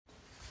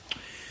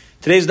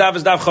Today's daf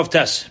is daf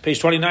Chavtes,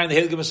 page 29, the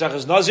Hilgim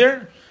Masechus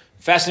Nazir.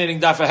 Fascinating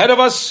daf ahead of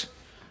us.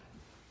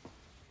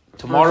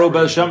 Tomorrow,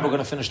 Be'ez Hashem, we're going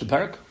to finish the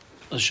parak.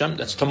 Be'ez Hashem,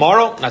 that's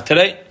tomorrow, not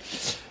today.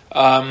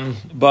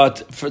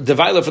 But for the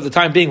Devaila, for the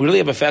time being, we really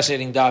have a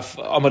fascinating daf.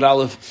 Amud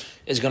Aleph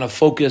is going to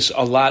focus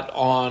a lot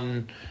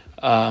on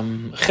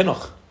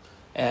chinuch.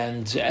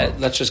 And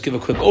let's just give a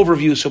quick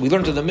overview. So we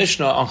learned in the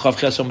Mishnah on Chav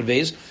Ches Amud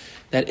Beis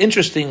that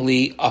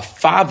interestingly, a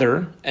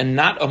father and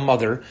not a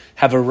mother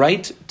have a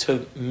right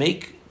to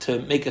make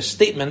a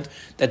statement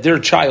that their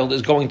child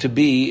is going to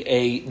be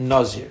a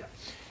Nazir.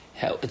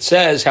 It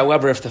says,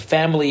 however, if the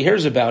family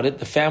hears about it,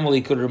 the family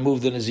could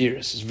remove the Naziris.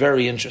 It's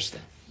very interesting.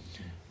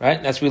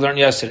 Right? That's what we learned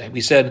yesterday. We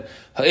said,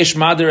 Ha'ish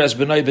Mader as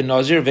B'nai ben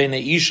Nazir, Ve'ne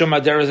Isha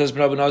Mader as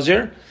B'nai ben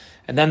Nazir.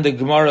 And then the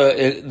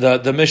Gemara,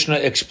 the Mishnah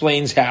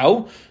explains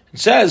how. It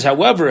says,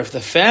 however, if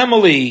the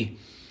family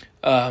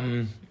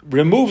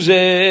removes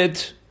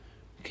it,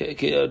 if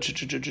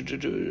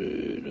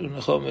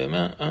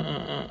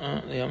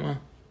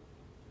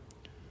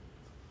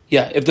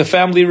the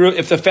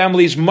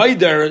family's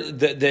meider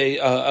they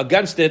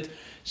against it,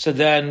 so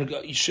then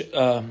gileach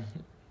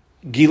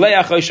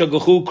aisha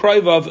gachu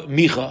krayvav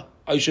micha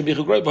aisha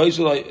micha krayv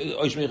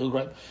aisha micha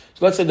krayv.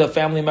 So let's say the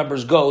family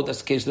members go. That's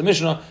the case of the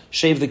Mishnah.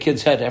 Shave the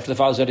kid's head after the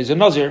father said he's a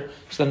Nazir.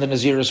 So then the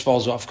Naziris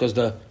falls off because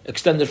the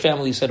extended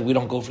family said we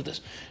don't go for this.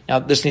 Now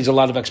this needs a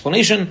lot of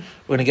explanation.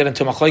 We're going to get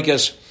into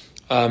machlokes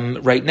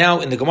right now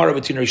in the Gemara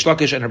between Rish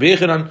Lakish and Rabbi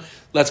Yechanan.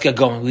 Let's get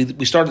going.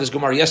 We started this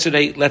Gemara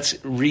yesterday. Let's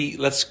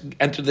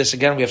enter this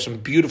again. We have some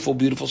beautiful,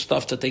 beautiful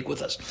stuff to take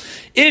with us.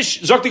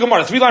 Ish Zok the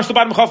Gemara. 3 lines to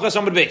bottom. Chav Ches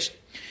Amud Beis.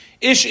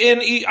 Ish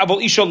in Abel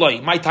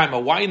Ishaloi. My time.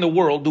 Why in the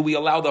world do we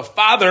allow the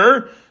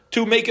father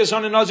to make his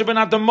son a Nazir, but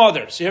not the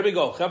mother? So here we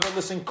go. Chavra,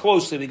 listen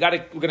closely. We're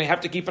going to have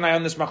to keep an eye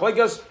on this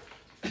machlokes.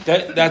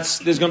 Okay,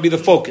 there's going to be the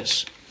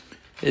focus.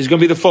 There's going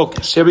to be the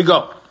focus. Here we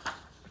go.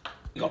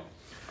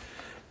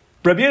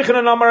 Rabbi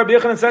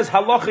Yechanan says,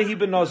 halacha hi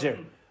ben Nazir.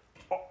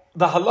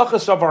 The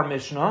halachas of our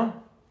Mishnah,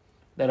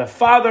 that a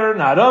father,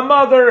 not a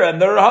mother,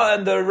 and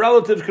the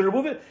relatives could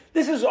remove it.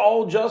 This is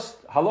all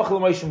just halacha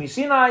l'moshe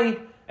misinai.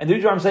 And the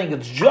reason I'm saying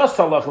it's just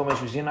halacha l'moshe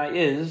misinai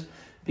is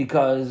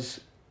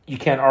because you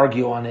can't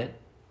argue on it,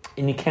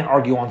 and you can't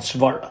argue on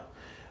svara.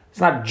 It's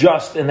not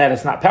just in that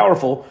it's not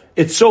powerful.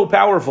 It's so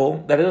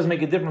powerful that it doesn't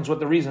make a difference what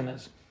the reason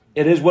is.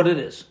 It is what it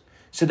is.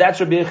 So that's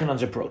Rabbi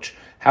Yechanan's approach.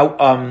 How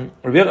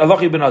Rabbi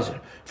Alachi ben Nazir.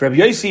 For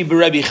Rabbi Yosi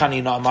b'Rabbi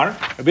Chanina Amar.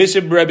 Rabbi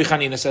Yosi b'Rabbi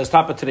Chanina says,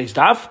 top of today's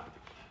daf.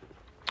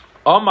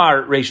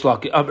 Amar Reish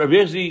Lakish. Rabbi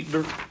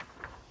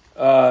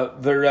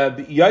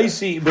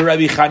Yosi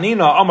b'Rabbi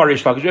Chanina Amar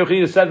Reish Lakish. Rabbi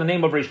Chanina said the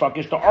name of Reish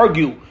Lakish to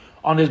argue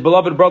on his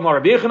beloved brother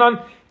Rabbi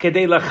Yechanan.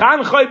 Kedei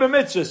lechan chay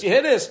b'mitzvahs. You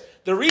hear this?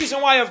 The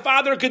reason why a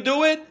father could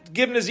do it,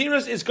 give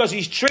Naziris, is because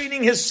he's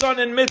training his son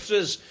in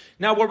mitzvahs.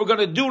 Now what we're going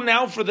to do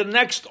now for the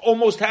next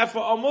almost half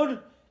of Amud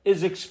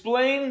is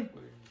explain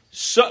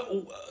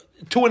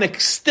to an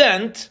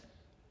extent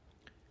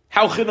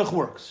how chinuch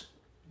works.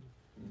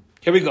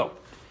 Here we go.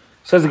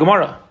 Says the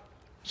Gemara.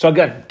 So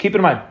again, keep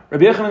in mind,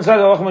 Rabbi Yechanan says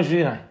halacha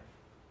l'moshe.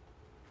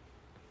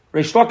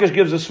 Reish Lakish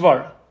gives a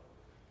svara.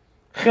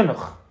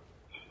 Chinuch.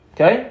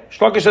 Okay? Reish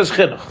Lakish says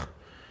chinuch.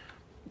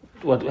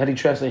 How do you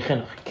translate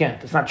chinuch? You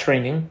can't. It's not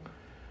training.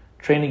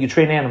 Training, you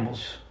train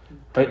animals.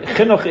 Right?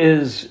 Chinuch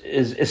is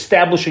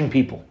establishing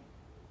people.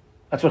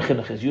 That's what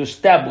chinuch is. You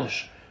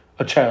establish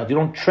a child. You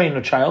don't train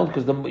a child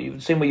because the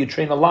same way you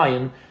train a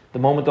lion, the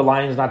moment the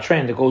lion is not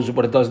trained, it goes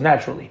what it does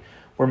naturally.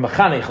 We're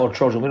mechanech our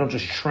children. We don't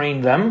just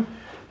train them,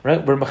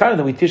 right? We're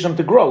mechanech. We teach them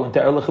to grow into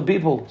erlich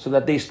people so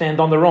that they stand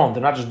on their own.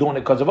 They're not just doing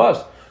it because of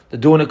us. They're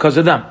doing it because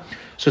of them.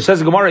 So it says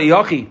the Gemara,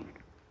 Iyachi,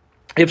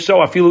 if so,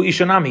 afilu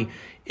ishanami.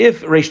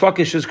 If Reish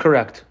Lakish is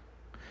correct,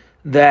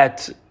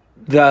 that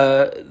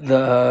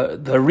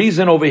the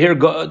reason over here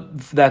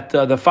that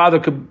the father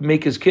could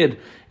make his kid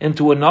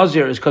into a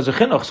Nazir is because of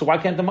chinuch. So why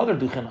can't the mother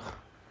do chinuch?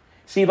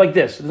 See, like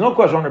this. There's no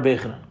question on Rabbi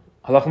Yechanan.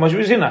 Halacha l'moshe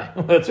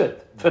misinai. That's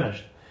it.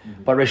 Finished.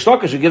 But Reish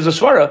Lakish, who gives a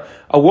svara,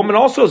 a woman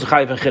also is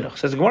chayiv in chinuch.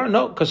 Says the Gemara,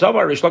 no, because of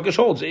our Reish Lakish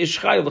holds ish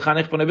chayiv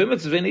l'chanech b'nei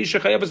b'mitzvah and ish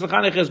chayiv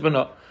l'chanech es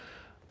b'nei.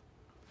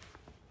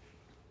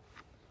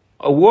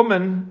 A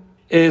woman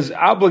is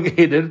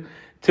obligated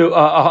to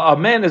a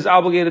man is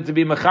obligated to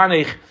be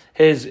mechanech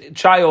his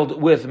child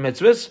with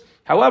mitzvahs.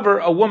 However,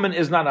 a woman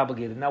is not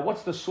obligated. Now,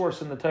 what's the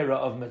source in the Torah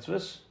of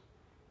mitzvahs?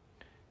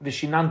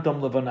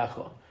 Vishinantam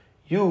levanecha.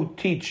 You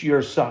teach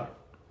your son.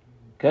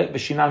 Okay?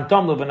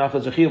 Vishinantam levanecha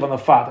is a chiyuv on the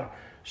father.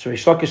 So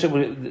Reish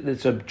Lakish,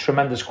 it's a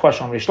tremendous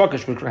question on Reish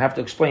Lakish. We're going to have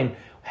to explain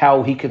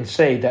how he can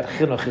say that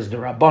chinuch is the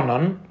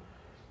rabbanon.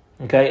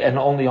 Okay, and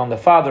only on the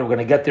father. We're going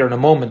to get there in a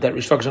moment that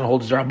Reish Lakish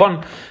holds the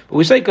rabban. But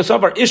we say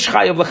kasavar ish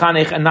chayav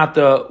lechanech and not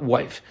the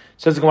wife.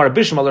 Says the Gemara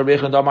Bishmal Rabbi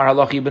Yechanan Amar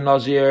halachi ben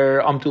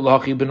Nazir amtu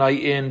lahachi benai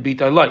in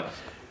bitalai.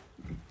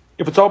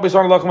 If it's all based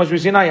on halacha l'moshe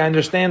misinai, I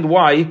understand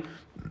why.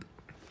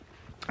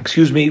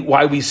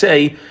 Why we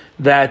say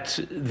that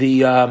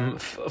the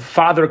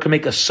father can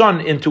make a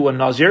son into a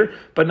Nazir,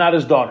 but not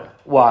his daughter.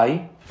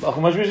 Why? Halacha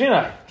l'moshe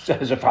misinai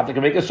says a father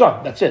can make a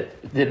son. That's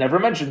it. They never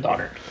mentioned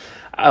daughter.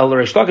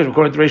 Reish Lakish,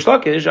 according to Reish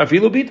Lakish,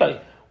 afilu bitai.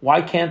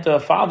 Why can't a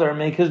father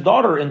make his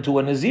daughter into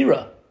a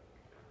Nazira?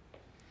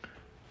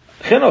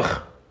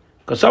 Chinuch.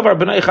 Because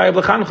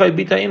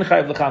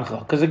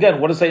again,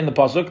 what does it say in the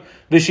pasuk?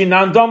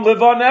 V'shinandam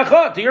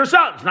livanecha, to your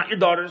sons, not your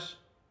daughters.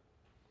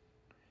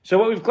 So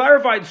what we've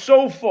clarified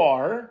so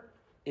far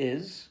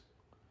is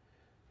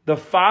the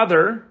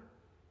father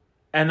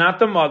and not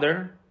the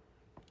mother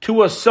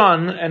to a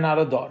son and not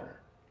a daughter.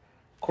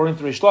 According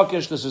to Reish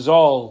Lakish, this is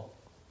all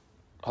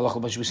halach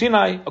l'mashvi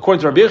Sinai.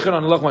 According to Rabbi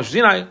Yechanan, halach l'mashvi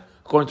Sinai.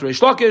 According to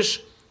Reish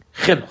Lakish,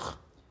 chinuch.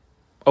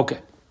 Okay.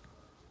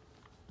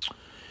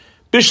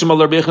 That's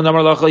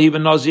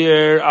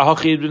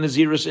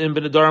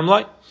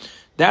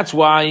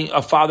why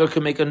a father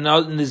can make a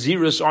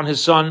Naziris on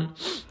his son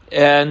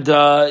and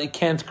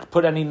can't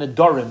put any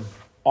Nadarim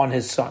on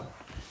his son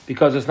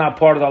because it's not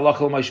part of the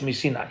Halakha L'Mashmi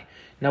Sinai.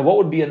 Now, what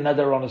would be a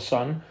Nadar on a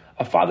son?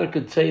 A father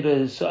could say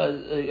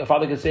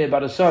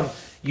about his son,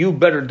 you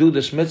better do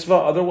this mitzvah,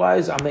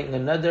 otherwise I'm making a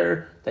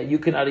Nadar that you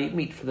cannot eat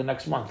meat for the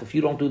next month if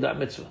you don't do that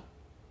mitzvah.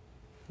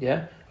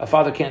 Yeah? A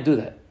father can't do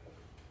that.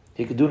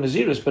 He could do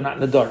Naziris, but not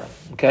Nadarim.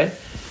 Okay?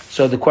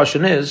 So the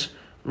question is,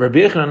 Rabbi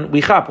Yechanan, we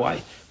chap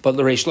why? But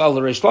L'Reish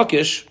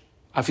Lakish,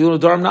 I feel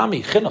Nadarim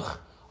Nami, Chinuch.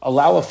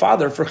 Allow a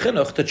father for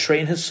Chinuch to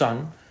train his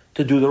son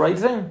to do the right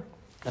thing.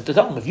 And to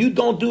tell him, if you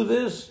don't do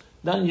this,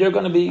 then you're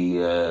going to be,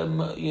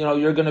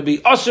 you're going to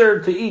be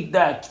ushered to eat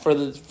that for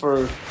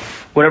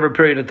whatever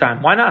period of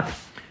time. Why not?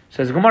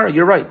 Says Gemara,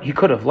 you're right. He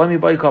could have. Let me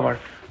buy Kamar.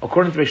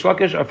 According to Reish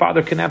Lakish, a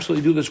father can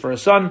absolutely do this for a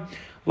son.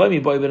 Let me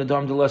buy Ben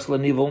Adam de Les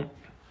Lanivel.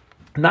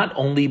 Not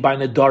only by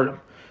Nadarim,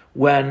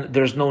 when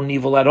there's no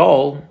nivel at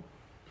all,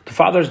 the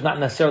father is not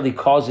necessarily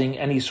causing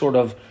any sort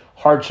of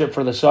hardship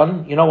for the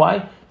son. You know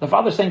why? The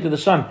father's saying to the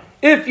son,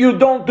 if you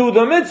don't do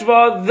the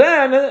mitzvah,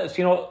 then,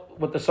 you know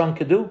what the son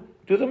could do?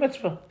 Do the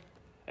mitzvah.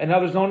 And now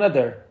there's no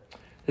neder.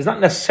 There's not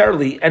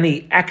necessarily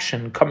any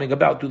action coming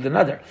about to the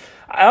neder.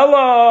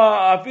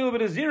 Ella, I feel a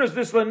bit of zeros,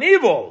 this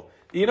lanivel.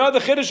 You know, the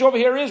chiddush over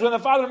here is when the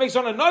father makes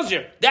on a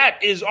nazir,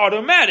 that is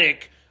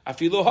automatic. I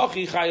feel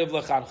hachi chayav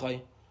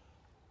lechanchai.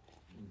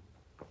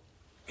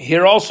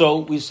 Here also,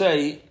 we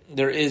say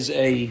there is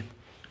a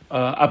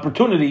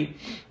opportunity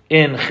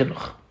in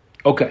chinuch.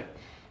 Okay,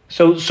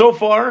 so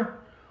far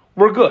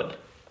we're good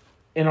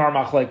in our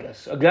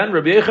machlekes. Again,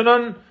 Rabbi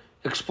Yechanan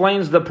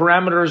explains the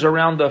parameters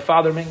around the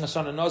father making a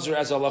son a nazir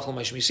as halach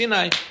l'mashmi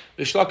Sinai.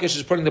 Reish Lakish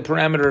is putting the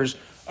parameters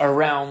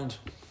around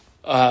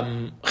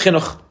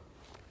chinuch.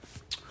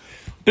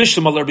 It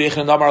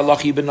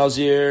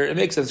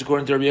makes sense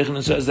according to Rabbi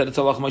Yechanan, says that it's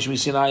halach l'mashmi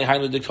Sinai.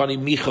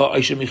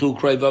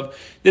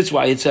 That's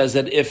why it says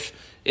that if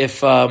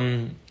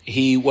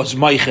he was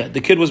meicha,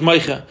 the kid was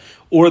meicha,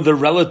 or the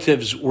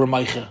relatives were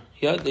meicha,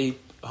 yeah, they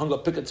hung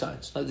up picket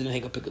signs. No, they didn't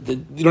hang up picket.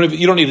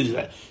 You don't need to do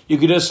that. You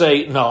could just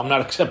say, no, I'm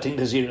not accepting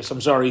the Naziris.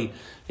 I'm sorry.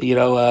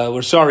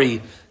 We're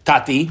sorry,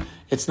 Tati.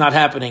 It's not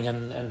happening.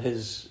 And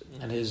his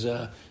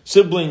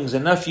siblings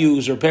and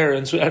nephews or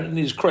parents,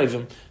 he's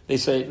craving. They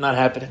say not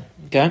happening.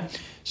 Okay,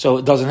 so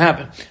it doesn't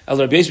happen. Is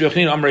a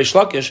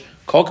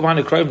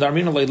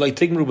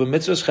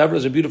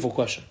beautiful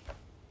question.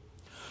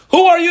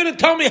 Who are you to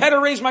tell me how to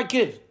raise my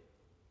kid?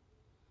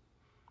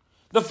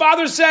 The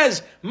father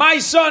says, my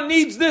son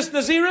needs this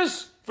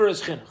Naziris for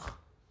his chinuch.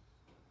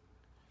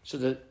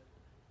 So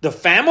the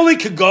family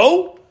could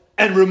go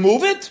and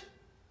remove it?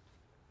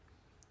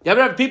 You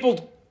ever have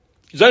people,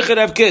 Zeichet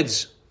have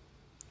kids.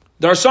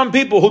 There are some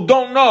people who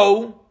don't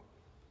know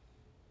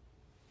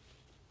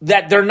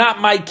that they're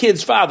not my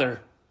kid's father.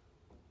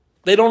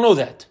 They don't know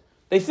that.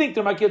 They think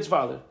they're my kid's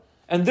father.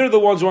 And they're the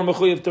ones who are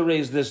mechuyev to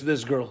raise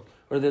this girl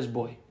or this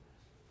boy.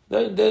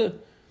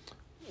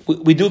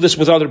 We do this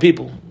with other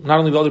people, not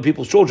only with other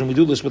people's children. We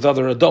do this with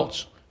other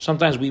adults.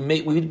 Sometimes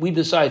we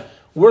decide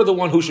we're the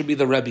one who should be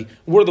the Rebbe,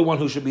 we're the one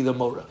who should be the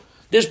Mora.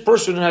 This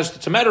person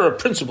it's a matter of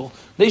principle.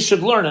 They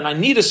should learn, and I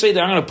need to say that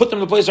I'm going to put them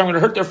in a place I'm going to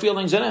hurt their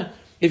feelings. And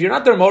if you're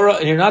not their Mora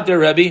and you're not their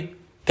Rebbe,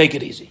 take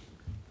it easy.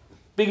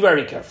 Be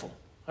very careful.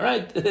 All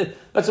right,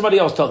 let somebody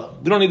else tell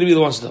them. We don't need to be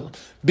the ones to tell them.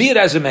 Be it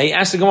as it may,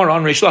 ask the Gemara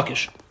on Reish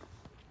Lakish.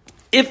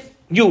 If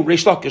you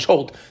Reish Lakish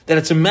hold that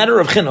it's a matter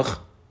of chinuch,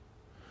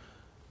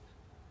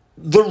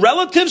 the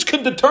relatives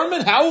can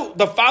determine how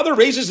the father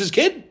raises his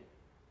kid?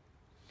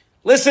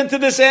 Listen to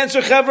this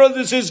answer, Chevra.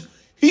 This is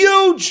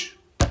huge.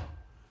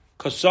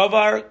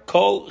 Kasavar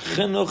kol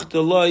chinuch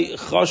deloi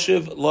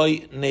chashiv loi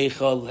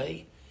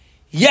nechalei.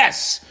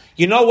 Yes.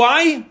 You know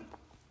why?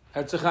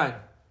 Herzechaim.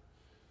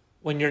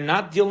 When you're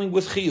not dealing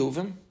with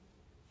chiyuvim,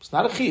 it's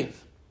not a chiyuv.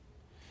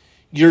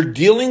 You're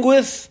dealing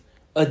with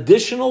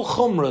additional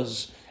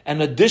chumras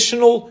and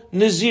additional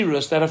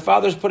naziras that a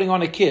father's putting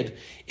on a kid.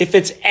 If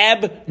it's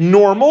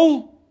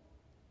abnormal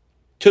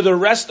to the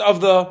rest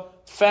of the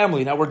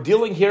family. Now we're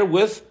dealing here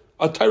with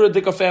a Torah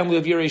Dika family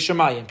of Yirei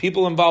Shemayim,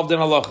 people involved in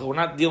halacha. We're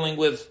not dealing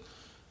with,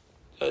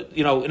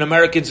 an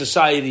American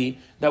society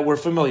that we're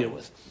familiar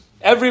with.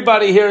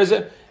 Everybody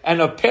here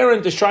and a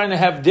parent is trying to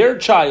have their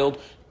child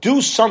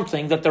do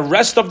something that the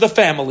rest of the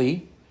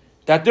family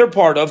that they're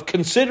part of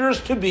considers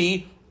to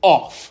be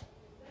off.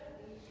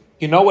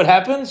 you know what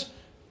happens?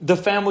 The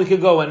family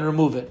could go and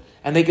remove it.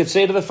 And they could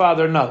say to the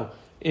father, no.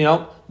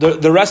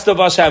 The rest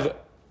of us have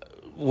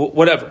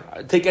whatever.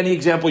 Take any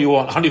example you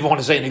want. I don't even want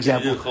to say an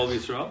example. Did you do Chol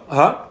Yisrael?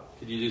 Huh?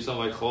 Did you do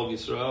something like Chol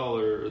Yisrael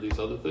or these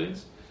other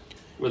things?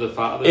 Where the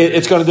father...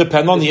 It's going to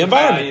depend on the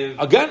environment.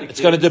 Again,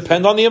 it's going to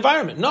depend on the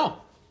environment. No.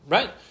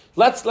 Right?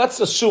 Let's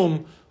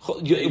assume...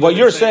 What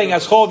you're saying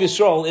as Chol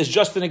Yisrael is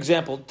just an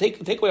example.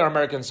 Take away our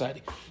American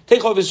society.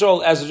 Take Chol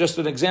Yisrael as just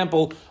an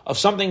example of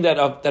something that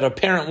a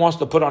parent wants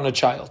to put on a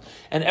child.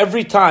 And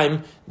every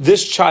time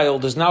this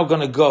child is now going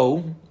to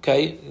go,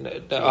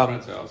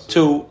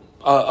 to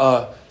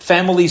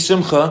family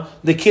simcha,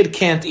 the kid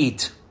can't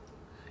eat.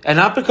 And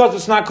not because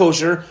it's not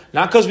kosher,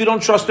 not because we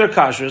don't trust their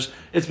kashrus,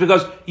 it's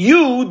because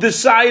you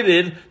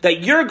decided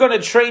that you're going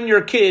to train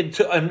your kid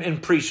in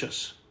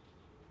precious.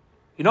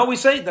 You know what we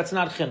say? That's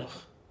not chinuch.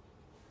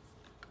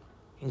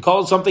 You can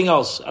call it something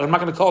else. I'm not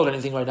going to call it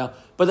anything right now,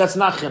 but that's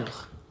not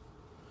chinuch.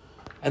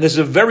 And this is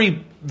a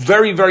very,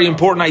 very, very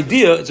important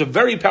idea. It's a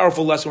very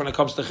powerful lesson when it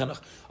comes to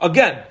chinuch.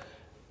 Again,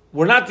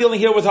 we're not dealing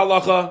here with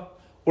halacha.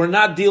 We're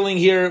not dealing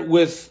here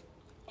with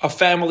a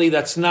family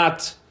that's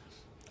not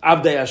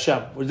Avdei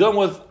Hashem. We're dealing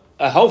with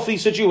a healthy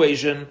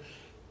situation.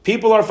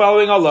 People are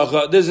following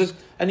halacha.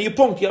 And you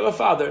have a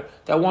father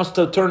that wants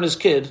to turn his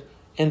kid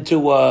into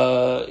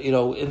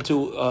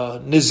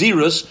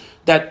Nazirus,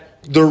 that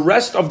the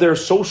rest of their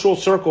social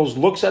circles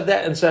looks at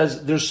that and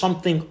says, there's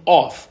something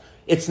off.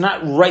 It's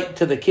not right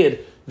to the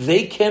kid.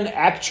 They can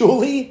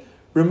actually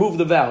remove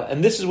the vow.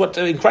 And this is what's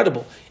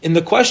incredible. In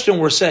the question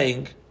we're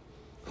saying,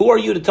 who are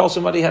you to tell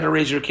somebody how to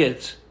raise your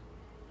kids?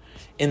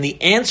 In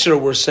the answer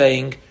we're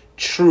saying,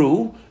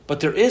 true, but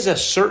there is a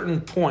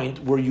certain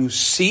point where you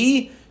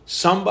see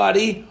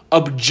somebody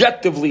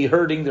objectively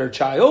hurting their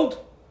child.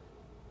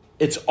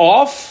 It's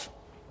off.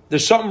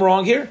 There's something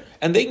wrong here.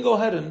 And they can go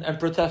ahead and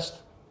protest.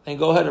 And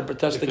go ahead and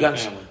protest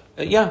against.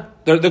 They're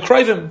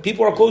krivim.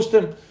 People are close to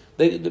him.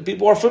 The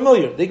people are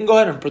familiar. They can go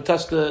ahead and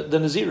protest the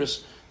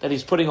Nazirus that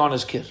he's putting on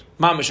his kid.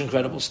 Mamish,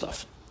 incredible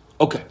stuff.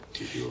 Okay.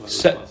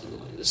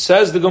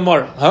 Says the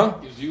Gemara, huh?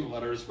 Gives you a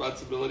lot of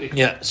responsibility.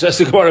 Yeah. Says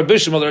the Gemara,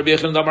 Bishmal Rabbi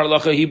Yechon Damar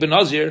Lacha He Ben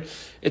Nazir.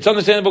 It's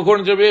understandable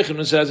according to Rabbi Yechon.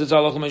 It says it's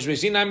Allah Mishmei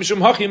Mishum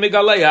Hachi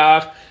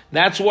Megaleach.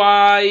 That's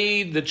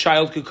why the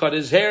child could cut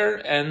his hair,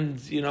 and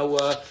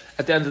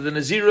at the end of the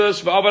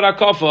Nazirus V'Avad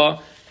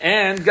HaKafa.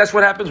 And guess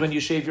what happens when you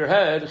shave your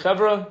head,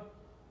 Chevra?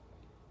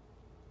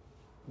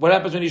 What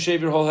happens when you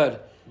shave your whole head?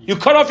 You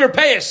cut off your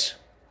payas.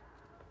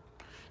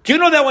 Do you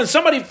know that when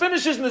somebody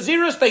finishes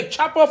Nazirus, they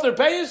chop off their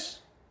payas?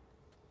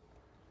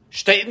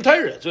 State in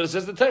Torah. That's what it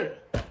says in Torah.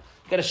 You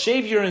got to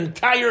shave your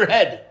entire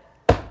head.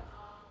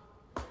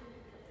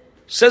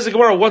 Says the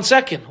Gemara, 1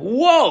 second.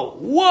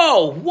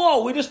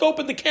 Whoa. We just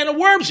opened the can of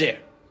worms here.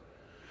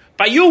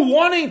 By you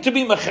wanting to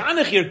be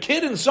mechanech your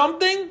kid in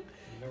something,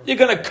 you're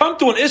going to come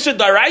to an Issa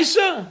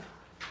Daraisa?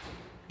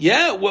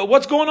 Yeah, well,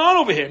 what's going on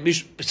over here?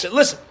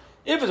 Listen,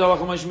 if it's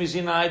Halachah Moshe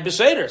Mizinai,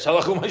 Beseder, it's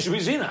Halachah Moshe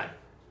Mizinai.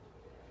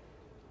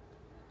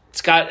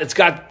 It's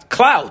got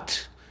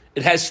clout.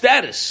 It has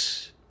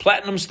status,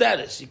 platinum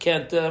status. You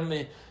can't,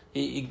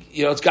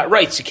 it's got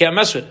rights. You can't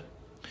mess with it.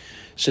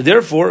 So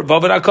therefore,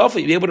 Vavad HaKafa,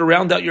 you'll be able to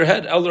round out your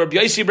head. El Rabbi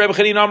Yossi, Rabbi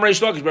Chanina, Am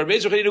Reish Lakish, Rabbi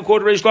Yossi, Chanina,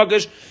 quote Reish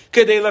Lakish,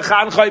 Kedei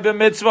Lechan Chai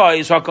B'Mitzvah,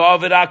 is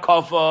HaKavid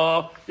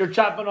HaKafa. You're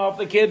chopping off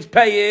the kid's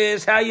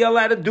payas. How are you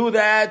allowed to do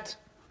that?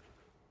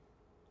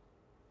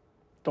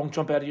 Don't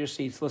jump out of your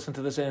seats. Listen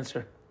to this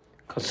answer.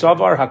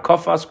 Kasavar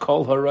HaKafas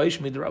Kol HaRoish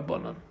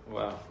Midrabanan.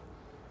 Wow.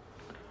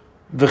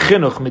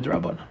 V'chinuch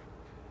Midrabanan.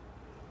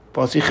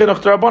 Pasi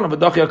Chinuch D'Rabanan,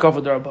 V'dachi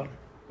HaKafa D'Rabanan.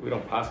 We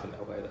don't paskin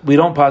that way, though. We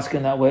don't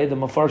paskin that way. The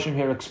Mefarshim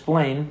here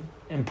explain,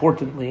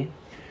 importantly,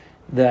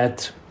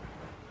 that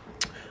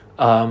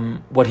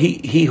what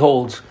he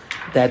holds,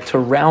 that to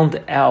round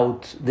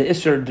out the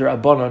Isser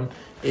D'Rabanan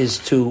is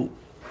to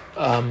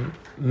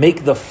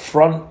make the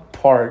front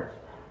part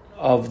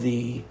of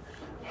the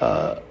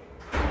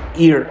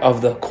ear,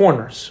 of the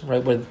corners,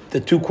 right, where the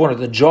two corners,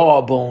 the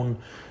jawbone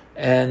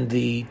and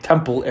the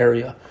temple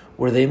area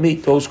where they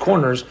meet, those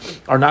corners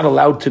are not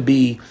allowed to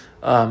be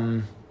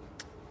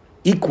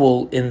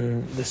equal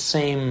in the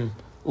same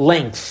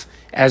length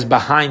as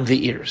behind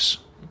the ears.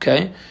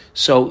 Okay?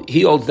 So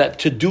he holds that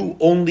to do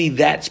only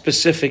that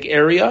specific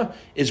area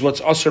is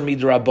what's Asr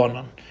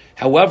Midrabanan.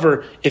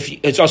 However, it's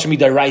Asr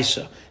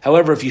Midaraisa.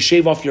 However, if you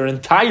shave off your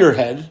entire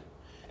head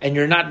and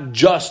you're not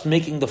just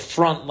making the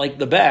front like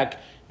the back,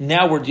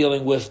 now we're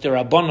dealing with the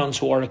Rabbanans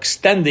who are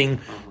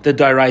extending the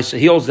Dairaisa.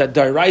 He holds that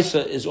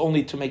Dairaisa is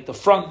only to make the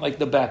front like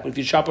the back. But if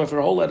you chop off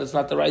your whole head, it's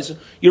not Dairaisa.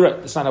 You're right,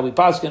 that's not how we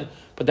paskin,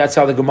 but that's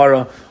how the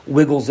Gemara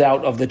wiggles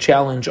out of the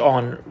challenge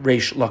on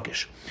Reish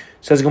Lakish.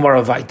 Says the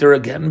Gemara Viter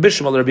again.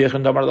 Bishmal Rabbi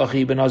Yechon Damar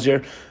Lachi Ben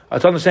Nazir. I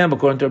understand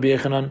according to Rabbi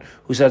Yechonon,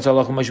 who says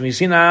Halachah Moshe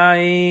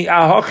Misinai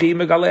Ahachi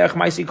Megaleach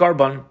Maisi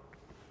Karban.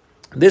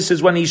 This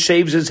is when he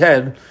shaves his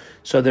head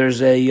So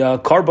there's a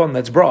carbon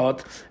that's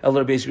brought.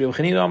 Elder Beis Rabbi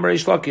Chanina Amar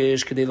Reish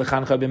Lakish Kedei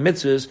Lechancha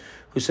b'mitzvos,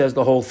 who says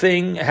the whole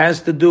thing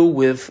has to do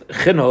with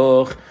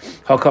chinuch.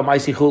 How come I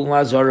see chulin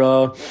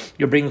azara?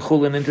 You're bringing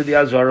chulin into the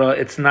azara.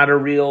 It's not a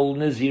real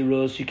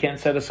nazirus. You can't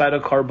set aside a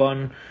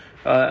carbon.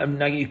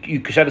 You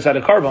can set aside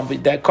a carbon,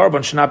 but that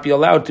carbon should not be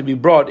allowed to be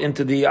brought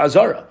into the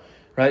azara,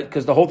 right?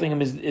 Because the whole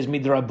thing is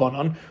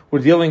midrabanan. We're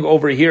dealing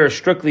over here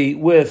strictly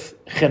with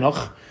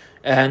chinuch,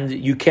 and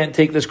you can't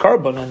take this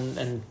carbon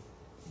and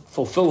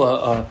fulfill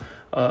a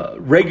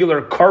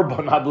regular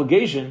carbon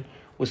obligation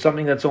with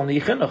something that's only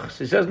chinuch.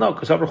 So he says no,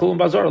 because haver chulin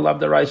bazar lav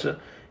deraisa.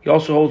 He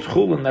also holds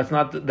chulin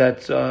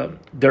that's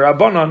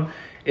derabanan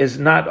is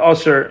not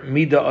aser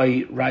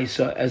midai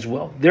raisa as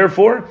well.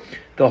 Therefore,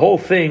 the whole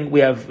thing, we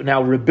have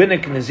now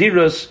rabbinic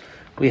nazirus,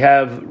 we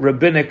have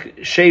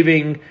rabbinic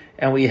shaving,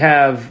 and we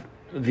have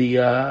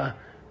the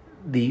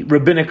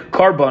rabbinic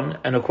carbon.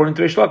 And according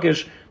to Reish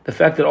Lakish, the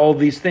fact that all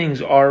these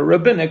things are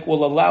rabbinic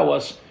will allow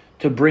us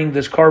to bring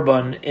this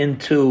carbon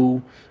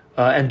into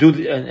and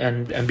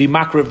be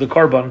makriv of the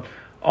carbon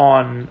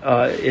on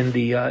in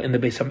the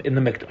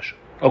mikdash.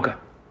 Okay.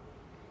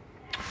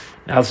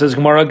 Now it says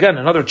Gemara again,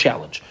 another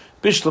challenge.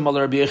 Bishlam al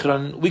Rabbi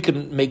Yochanan, we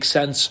can make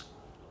sense.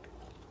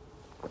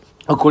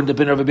 According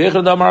to Rabbi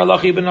Yochanan, Amar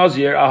Lachi ben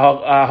Nazir,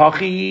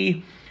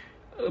 Ahachi,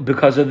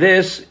 because of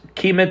this,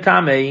 Kimet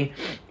Tamei,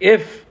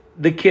 if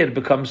the kid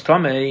becomes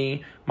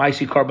Tamei,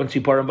 Maisi Carbon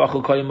Siparim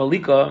Bachal Kayim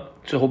Malika,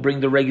 so he'll bring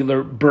the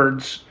regular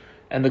birds,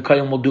 and the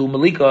Kayim will do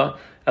Malika.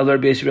 Elder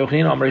Beis Rabbi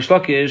Yochanan, Amar Reish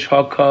Lakish,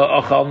 Haka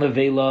Achal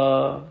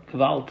Nevela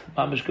Gevalt,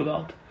 Mamish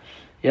Gevalt.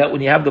 Yeah,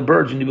 when you have the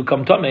birds and you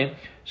become Tamei,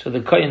 so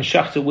the Kayin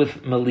shachts it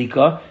with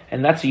Malika,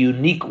 and that's a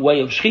unique way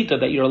of Shechita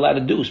that you're allowed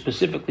to do,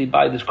 specifically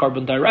by this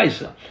carbon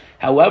diraisa.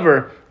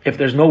 However, if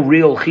there's no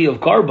real Chi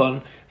of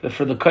carbon, but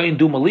for the Kayin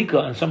do Malika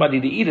and somebody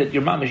to eat it,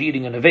 your mom is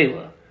eating a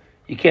nevela.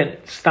 You can't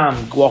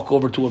walk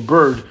over to a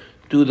bird,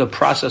 do the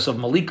process of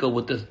Malika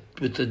with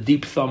the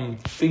deep thumb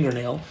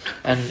fingernail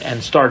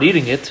and start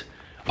eating it,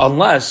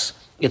 unless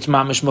it's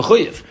mamish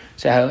mechuyev.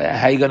 So how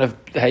are you gonna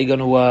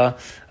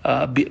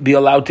be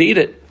allowed to eat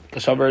it?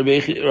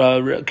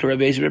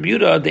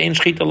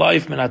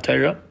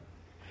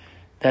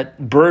 That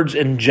birds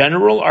in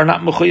general are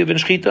not mechuyev in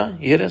shchita.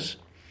 You hear this?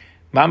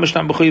 Mamish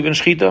not mechuyev in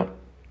shchita,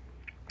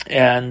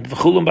 and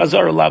v'chulim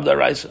bazar lav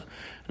daraisa,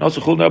 and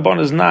also chulin rabbanan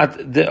is not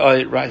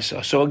the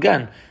raisa. So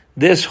again,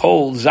 this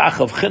whole zach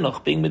of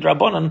chinuch being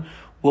midrabanan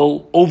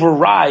will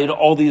override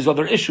all these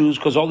other issues,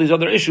 because all these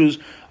other issues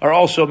are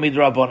also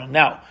midrabanan.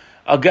 Now,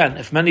 again,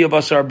 if many of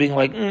us are being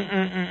like,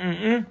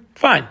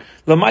 fine.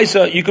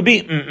 Lamaisa, you could be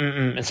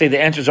and say the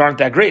answers aren't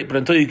that great, but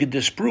until you could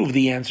disprove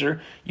the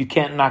answer, you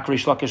can't knock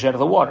Reish Lakish out of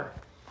the water.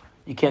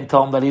 You can't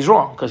tell him that he's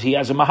wrong, because he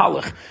has a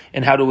mahalach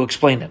in how to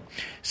explain it.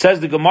 Says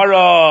the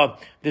Gemara,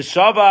 the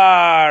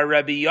Savar,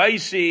 Rabbi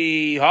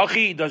Yaisi,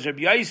 Hachi, does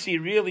Rabbi Yaisi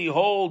really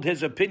hold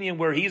his opinion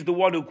where he's the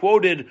one who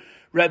quoted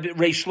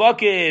Reish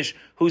Lakish,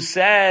 who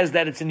says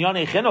that it's in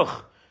Yonei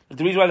Chinuch?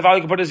 The reason why the father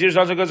can put his ears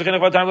on goes to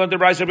Chinuch, time to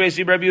Bryce Rabbi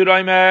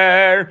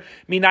Yudaimer.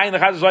 Minayin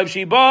lechat zoif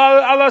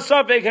shibal ala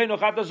safek. Hey,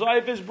 lechat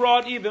zoif is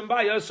brought even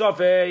by a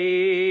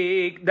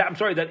safek. I'm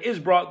sorry, that is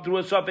brought through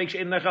a safek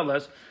shein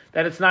nechalas,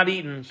 that it's not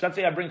eaten. So let's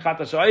say I bring chat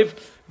zoif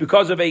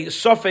because of a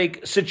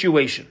safek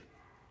situation.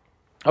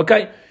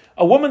 Okay,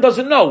 a woman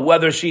doesn't know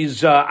whether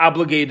she's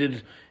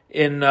obligated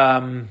in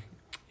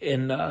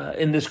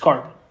this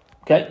carbon.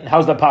 Okay, and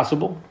how's that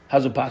possible?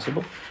 How's it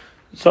possible?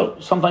 So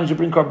sometimes you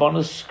bring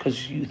carbonas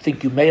because you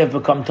think you may have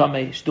become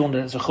tamei. You're doing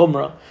it as a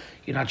chumrah.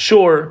 You're not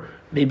sure.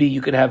 Maybe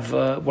you could have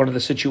one of the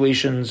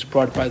situations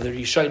brought by the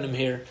Yishayim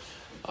here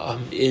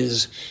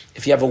is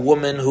if you have a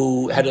woman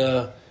who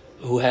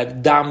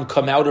had dam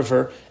come out of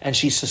her and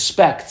she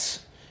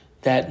suspects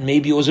that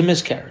maybe it was a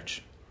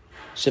miscarriage.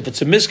 So if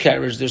it's a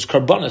miscarriage, there's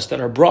carbonas that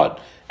are brought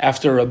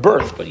after a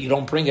birth, but you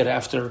don't bring it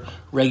after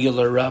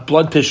regular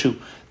blood tissue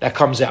that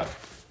comes out.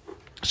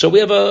 So we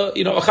have a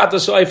chat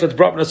soif that's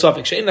brought in a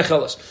suffix shein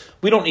nechelas.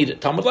 We don't eat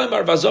it. Talmud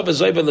Laimar vazav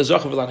zoive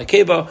lezachar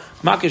v'lanekeva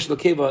makish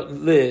lekeva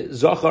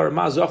lezachar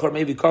ma zachar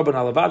maybe carbon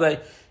alavadai.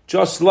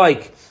 Just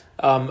like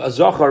a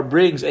zachar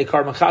brings a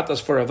carbon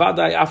chatas for a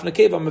vadai, af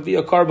nekeva mevi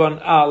a carbon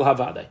al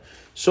havadai.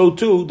 So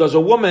too does a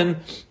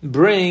woman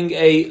bring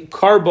a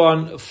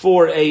carbon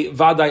for a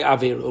vadai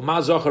averu. Ma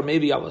zachar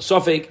maybe al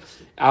suffix.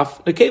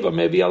 Af nekeva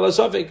maybe al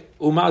suffix.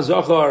 Uma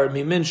zachar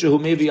mimin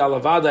shehu maybe al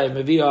havadai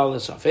maybe al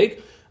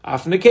suffix.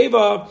 Af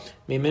nekeva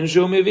mimin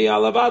shu mevi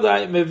al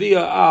avadai mevi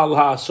al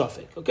ha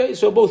safek. Okay,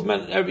 so both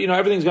men,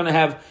 everything's going to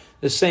have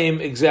the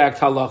same exact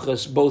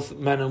halachas, both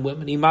men and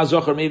women. Ima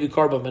zachar maybe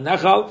carbon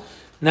benechal.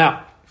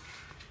 Now,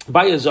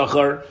 by a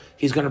zachar,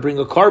 he's going to bring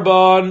a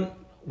carbon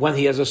when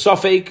he has a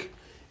safek,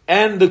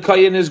 and the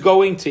kayin is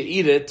going to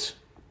eat it.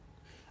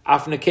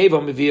 Af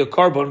nekeva mevi a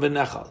carbon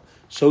benechal.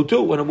 So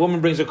too, when a woman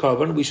brings a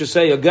carbon, we should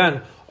say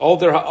again, all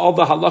the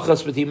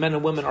halachas between men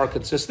and women are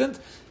consistent,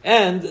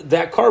 and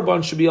that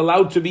carbon should be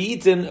allowed to be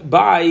eaten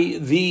by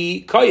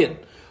the kayin.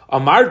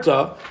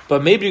 Amarta,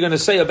 but maybe you're going to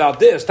say about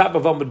this, top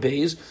of Amud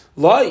Beis,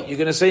 Loi, you're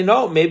going to say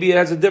no, maybe it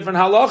has a different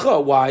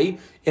halacha. Why?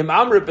 Im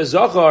Amrip is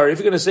Zachar, if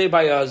you're going to say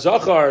by a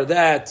Zachar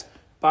that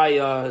by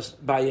a,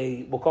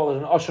 we'll call it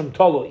an Asham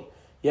Toloi,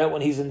 yeah,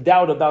 when he's in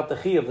doubt about the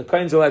Chiyuv, the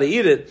Kain's allowed to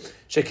eat it,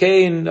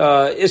 Shekain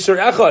Isser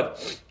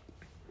Echad,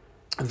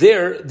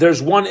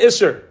 there's one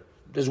Isser.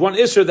 There's one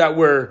Isser that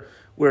we're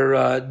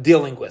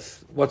dealing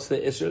with. What's the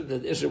Isser? The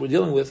Isser we're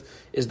dealing with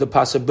is the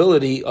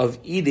possibility of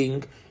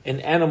eating an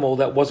animal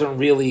that wasn't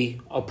really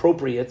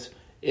appropriate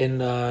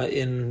and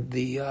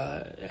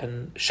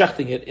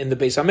shechting it in the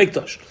Beis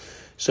Hamikdash.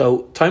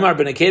 So Taimar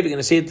ben Akeva going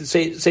to say the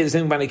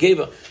same ben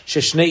Akeva.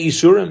 Sheshnei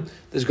Isurim.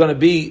 There's going to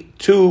be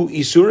 2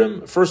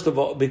 Isurim. First of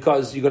all,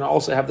 because you're going to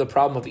also have the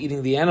problem of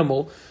eating the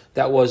animal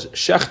that was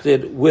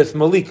shechted with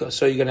malika.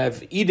 So you're going to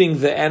have eating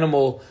the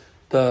animal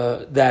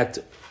that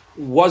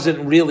wasn't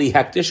really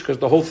hektish because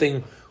the whole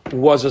thing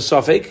was a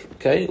suffix.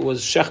 Okay, it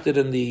was shechted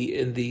in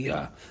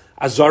the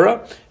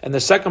azara. And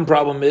the second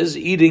problem is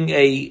eating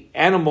a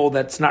animal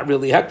that's not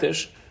really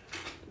hektish.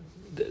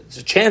 There's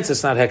a chance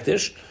it's not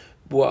hektish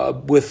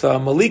with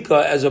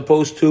malika as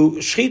opposed to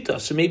shchita.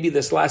 So maybe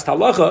this last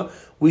halacha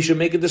we should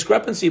make a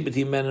discrepancy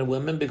between men and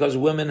women because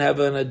women have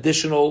an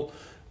additional,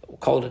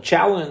 call it a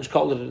challenge,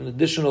 call it an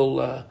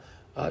additional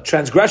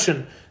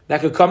transgression that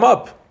could come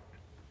up.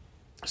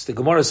 So the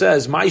Gemara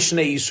says, "My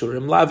shnei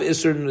isurim lav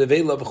isur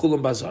nevela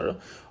v'chulin bazara."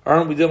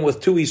 Aren't we dealing with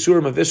 2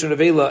 isurim of isur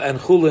nevela and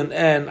chulin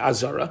and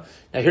azara?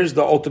 Now here's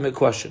the ultimate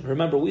question.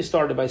 Remember, we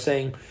started by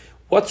saying,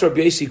 what's Rabbi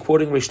Yossi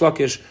quoting Reish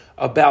Lakish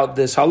about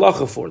this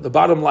halacha for? The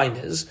bottom line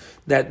is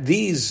that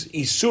these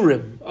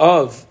isurim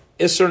of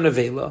isur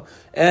nevela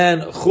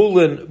and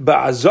chulin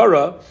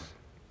ba'azara,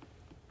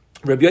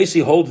 Rabbi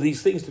Yossi holds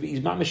these things to be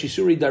mamish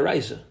isuri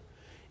daraisa.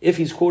 If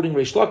he's quoting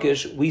Reish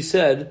Lakish, we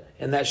said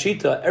in that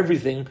shita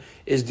everything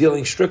is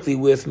dealing strictly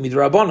with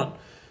midrabanan.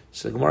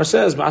 So the Gemara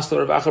says,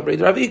 "Master Rav Acha Brei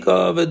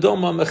Ravika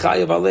v'doma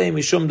mechayev alei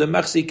mishum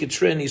demechsi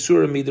kitrin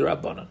isura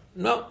midrabanan."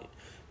 No,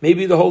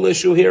 maybe the whole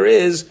issue here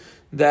is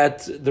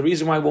that the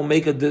reason why we'll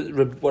make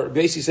what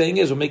basically saying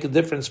is we'll make a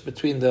difference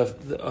between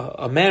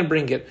a man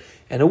bring it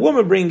and a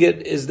woman bring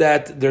it is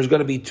that there's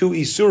going to be 2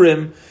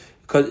 isurim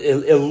because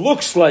it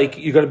looks like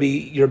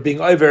you're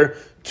being over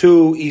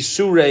 2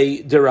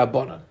 isurei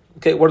derabanan.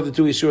 Okay, what are the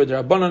 2 Isurei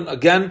D'Rabbanan?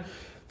 Again,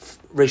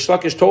 Reish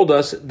Lakish told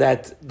us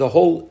that the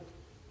whole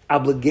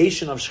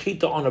obligation of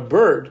Shechita on a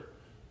bird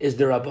is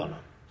D'Rabbanan.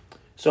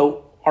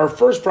 So our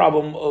first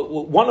problem,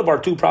 one of our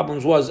 2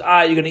 problems was,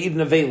 you're going to eat an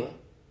Avela.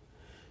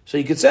 So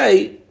you could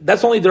say,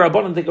 that's only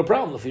D'Rabbanan take a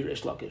problem, if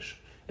Reish Lakish.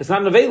 It's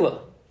not an Avela,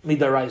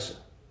 Midaraisa.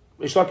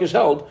 Reish Lakish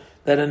held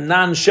that a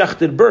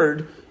non-shechted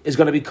bird is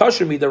going to be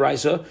kosher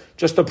Midaraisa,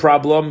 just a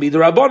problem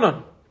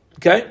Midarabanan.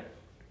 Okay?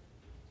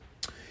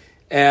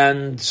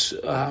 And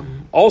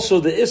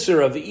also the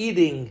isser of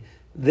eating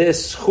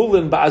this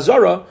chulin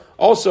ba'azara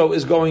also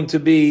is going to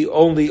be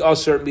only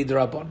aser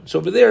midrabban. So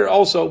over there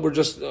also we're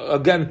just,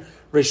 again,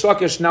 Reish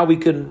Lakish, now we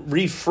can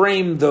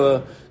reframe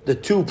the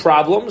 2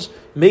 problems,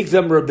 make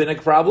them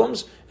rabbinic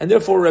problems, and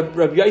therefore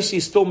Rabbi Yossi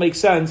still makes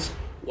sense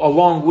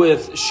along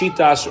with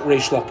Shitas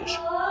Reish Lakish.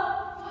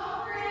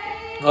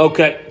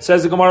 Okay, it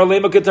says the Gemara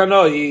Lema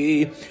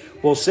Ketanoi.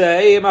 We'll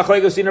say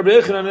Machlekes in Rabbi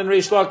Yochanan and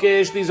Reish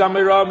Lakish. These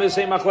Amiram is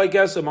say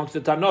Machlekes amongst the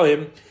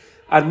Tanoim.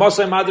 Ad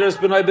Mosai Madras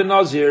B'nai Ben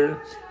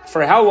Nazir.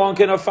 For how long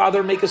can a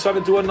father make a son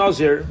into a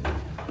Nazir?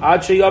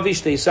 Ad Sheyavi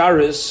Shtei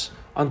Saris,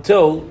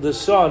 until the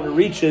son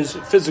reaches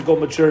physical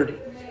maturity.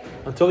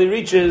 Until he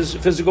reaches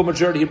physical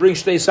maturity, he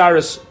brings Shtei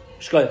Saris.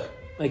 Shkoyach.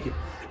 Thank you.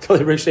 Until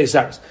he brings Shtei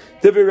Saris.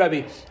 Divrei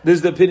Rabbi. This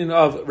is the opinion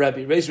of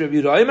Rabbi. Reis Rabbi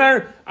Yehuda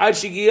Omer. Ad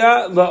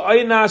Shigia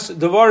La'aynas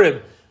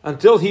Devarim.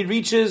 Until he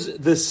reaches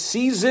the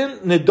season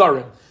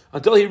Nedarim.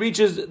 Until he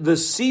reaches the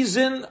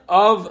season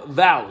of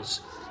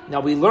vows.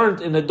 Now we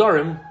learned in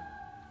Nedarim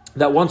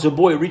that once a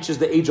boy reaches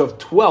the age of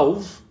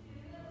 12,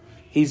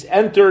 he's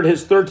entered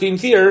his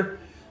 13th year.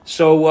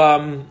 So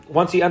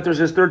once he enters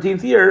his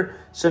 13th year,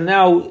 so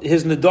now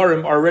his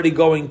Nedarim are already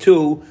going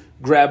to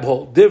grab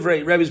hold.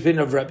 Divrei, Rebbe's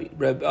opinion of Rebbe.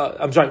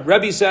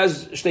 Rebbe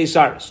says Shtei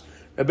Saris.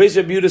 Rabbi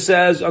Yehuda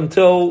says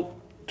until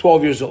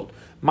 12 years old.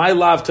 My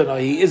lav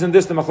Tanai, isn't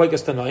this the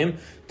Machlekes Tanaim?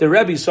 The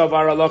Rebbe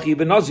Savar Alachi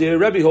ben Nazir,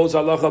 Rebbe holds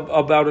halacha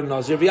about a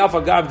Nazir.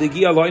 V'yafagav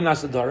degia loy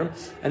nasadarim,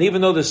 and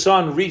even though the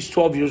son reached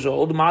 12 years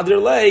old,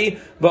 Madir lei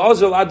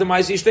ba'azol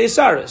adamaisi shtei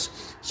saris.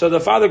 So the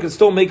father could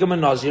still make him a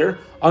Nazir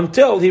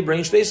until he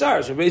brings shtei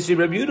saris. So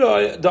basically, Rebbe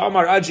Yehuda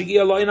da'amar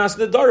adjigia loy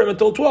nasadarim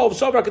until 12.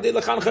 Savar kadei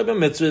lechanchei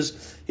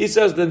b'mitzvahs. He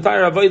says the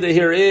entire avodah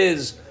here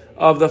is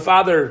of the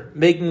father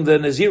making the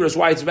Nazirus.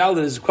 Why it's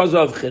valid is because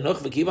of chinuch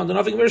v'kivan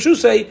d'nafik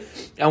mershusei,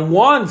 and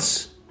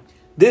once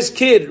this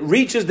kid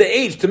reaches the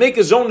age to make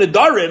his own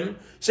Nedarim,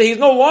 so he's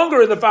no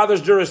longer in the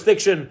father's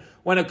jurisdiction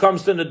when it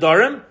comes to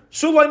Nedarim.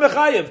 Sulay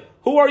Mechayev,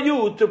 who are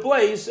you to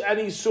place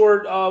any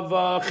sort of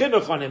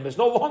chinuch on him? It's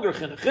no longer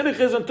chinuch. Chinuch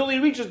is until he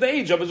reaches the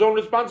age of his own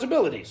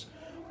responsibilities.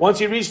 Once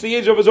he reaches the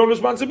age of his own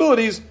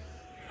responsibilities,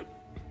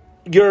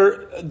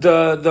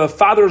 the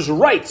father's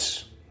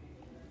rights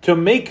to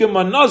make him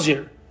a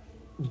Nazir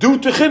due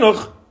to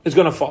chinuch is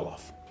going to fall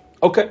off.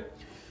 Okay,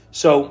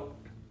 so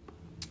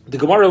the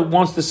Gemara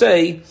wants to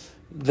say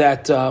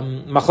that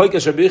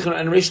Machlokes Rabbi Yochanan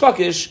and Reish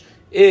Lakish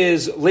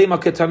is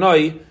Lema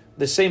Ketanoi,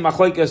 the same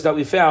Machlokes that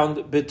we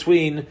found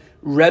between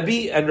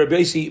Rebbe and Rabbi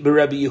Yosi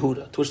Rabbi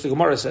Yehuda. To which the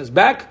Gemara says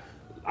back,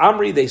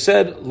 Amri, they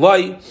said,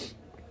 Loi,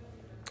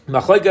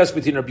 Machlokes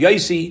between Rabbi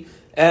Yosi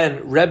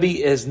and Rebbe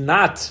is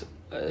not,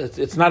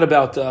 it's not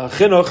about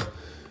Chinuch.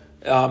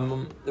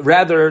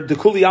 Rather, the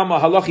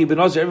Kuliyama Halachi Ben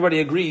Nazir, everybody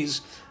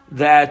agrees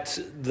that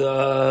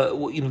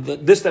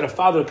this that a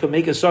father can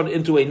make a son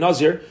into a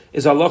Nazir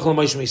is Halach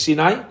L'Moshe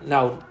Sinai.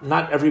 Now,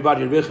 not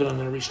everybody, Rabbi Yochanan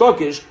and Reish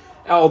Lakish,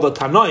 all the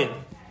Tanoim,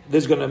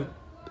 there's going to,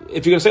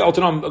 if you're going to say all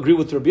Tanoim agree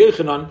with Rabbi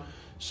Yochanan,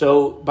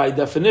 so by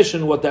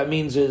definition, what that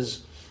means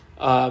is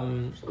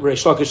Reish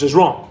Lakish is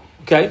wrong.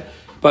 Okay,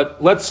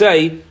 but let's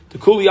say the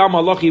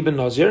Kuliyama Halachi Ben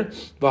Nazir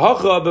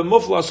v'hacha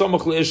b'mufla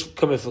samach leish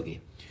kamiflagi.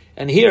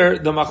 And here,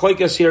 the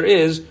machlokes here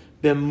is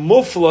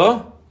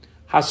b'mufla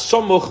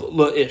hasamuch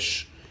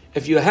leish.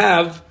 If you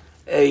have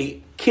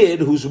a kid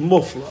who's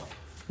mufla,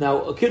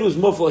 now a kid who's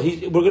mufla,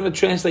 we're going to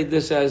translate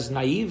this as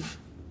naive.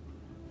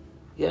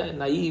 Yeah,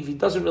 naive. He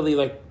doesn't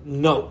really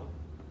know.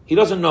 He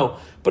doesn't know,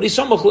 but he's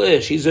samuch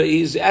leish.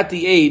 He's at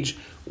the age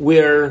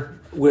where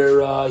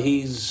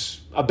he's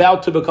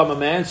about to become a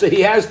man, so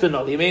he has to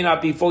know. He may not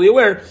be fully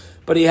aware,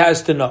 but he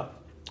has to know.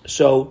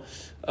 So,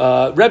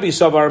 Rebbe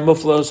Savar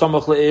Mufla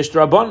Samach Leish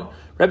Draban.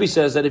 Rebbe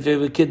says that if you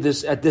have a kid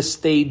at this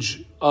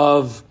stage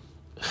of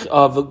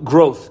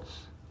growth,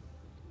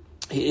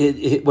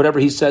 whatever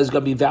he says is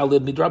going to be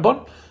valid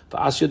midrabon.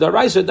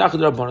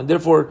 And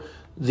therefore,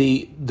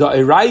 the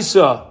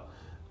Eraisa,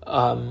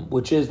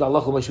 which is the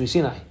Halach L'Moshe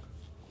Sinai,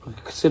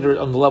 consider it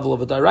on the level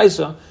of a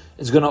Daraisa,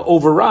 is going to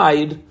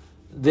override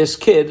this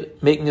kid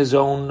making his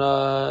own,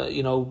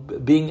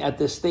 being at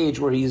this stage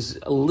where he's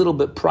a little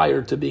bit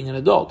prior to being an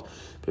adult.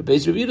 But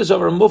Beis Rabbi Yehuda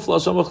Savar Mufla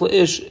Samach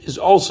Leish is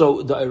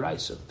also the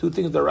Eraisa. Two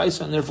things the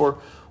Eraisa, and therefore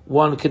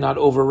one cannot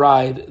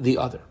override the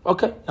other.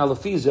 Okay, now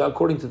Lefiza,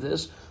 according to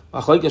this,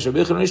 Machlokes Rabbi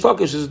Yochanan and Reish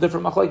Lakish is a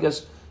different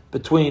Machlokes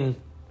between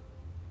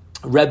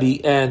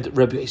Rebbe and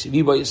Rabbi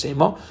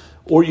Yosi.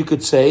 Or you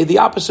could say the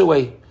opposite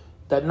way,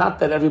 that not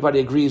that everybody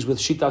agrees with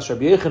Shitas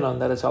Rabbi Yochanan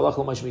that it's Halach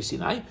L'Moshe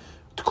Sinai.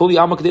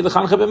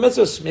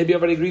 Maybe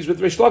everybody agrees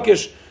with Reish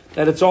Lakish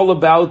that it's all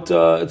about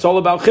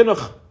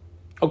chinuch.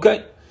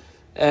 Okay,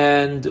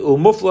 and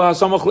umufla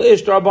samach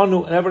leish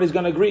darabanu, and everybody's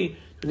going to agree.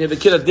 When you have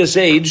a kid at this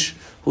age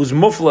who's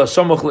mufla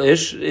samach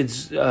leish,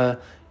 it's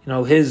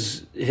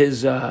his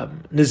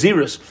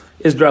nazirus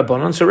is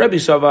darabanan. So Rebbe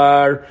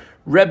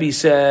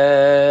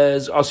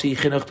says asi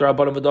chinuch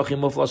darabanan v'dachi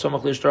mufla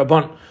samach leish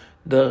daraban.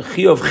 The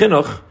chi of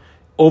chinuch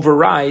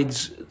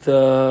overrides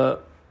the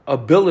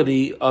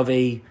ability of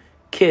a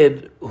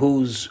kid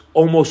who's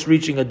almost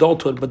reaching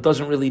adulthood but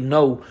doesn't really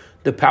know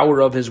the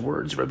power of his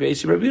words. He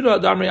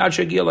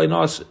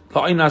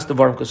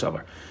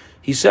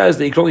says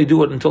that he can only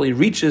do it until he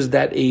reaches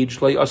that age.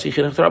 And the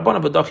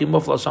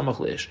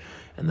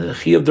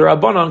Chiyuv of the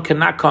Rabbanon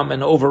cannot come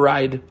and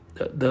override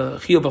the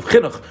Chiyuv of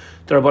Chinuch.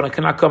 The Rabbanon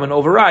cannot come and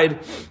override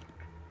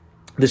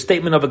the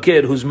statement of a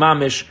kid who's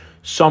mamish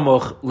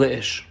samuch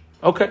leish.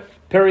 Okay,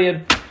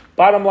 period.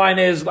 Bottom line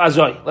is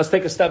Azoi. Let's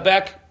take a step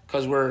back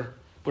because we're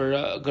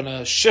going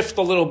to shift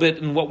a little bit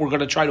in what we're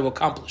going to try to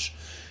accomplish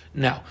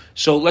now.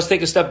 So let's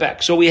take a step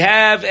back. So we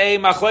have a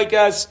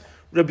Machlokes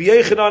Rabbi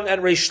Yochanan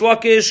and Reish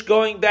Lakish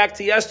going back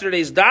to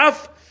yesterday's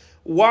daf.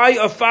 Why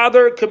a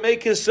father can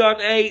make his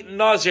son a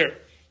Nazir.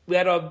 We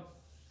had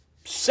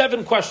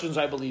 7 questions,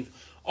 I believe,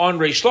 on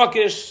Reish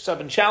Lakish,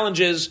 7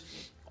 challenges.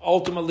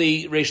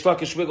 Ultimately, Reish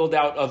Lakish wiggled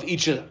out of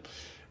each of them.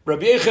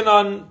 Rabbi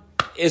Yochanan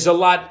is a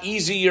lot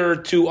easier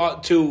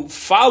to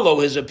follow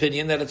his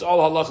opinion that it's all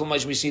Halach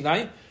L'Moshe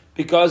Sinai,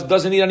 because it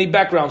doesn't need any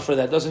background for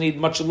that, doesn't need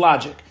much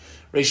logic.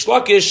 Reish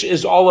Lakish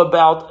is all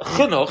about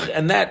chinuch,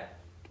 and that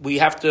we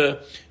have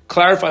to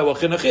clarify what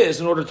chinuch is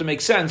in order to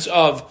make sense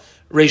of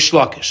Reish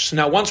Lakish. So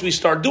now, once we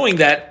start doing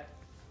that,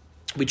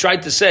 we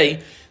tried to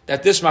say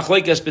that this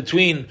machlokes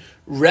between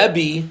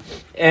Rebbe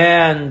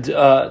and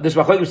Rabbi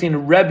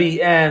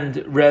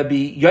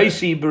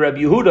Yosi Rabbi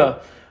Yehuda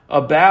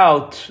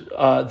about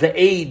the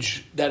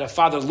age that a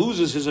father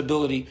loses his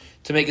ability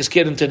to make his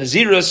kid into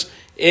Nazirus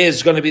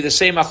is going to be the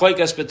same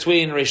machlokes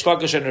between Reish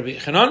Lakish and Rabbi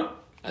Yochanan.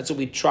 That's what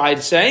we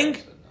tried saying.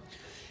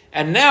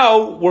 And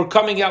now we're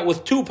coming out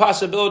with 2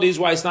 possibilities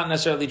why it's not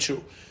necessarily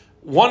true.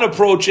 One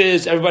approach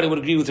is everybody would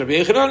agree with Rabbi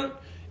Yochanan,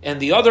 and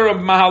the other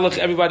mahalach,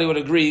 everybody would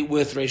agree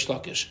with Reish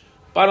Lakish.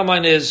 Bottom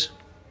line is,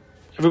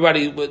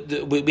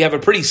 we have a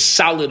pretty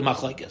solid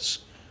machlokes.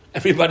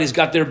 Everybody's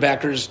got their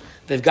backers,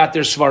 they've got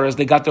their svaras,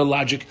 they got their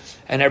logic,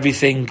 and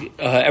everything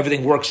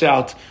works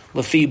out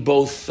lefi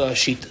both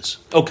shitas.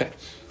 Okay,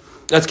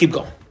 let's keep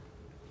going.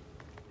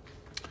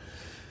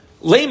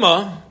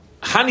 Lema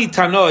hani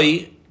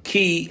tanoi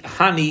ki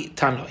hani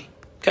tanoi.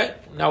 Okay,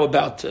 now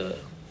about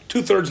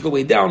 2/3 of the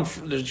way down,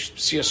 you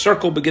see a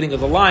circle beginning of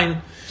the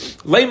line.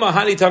 Lema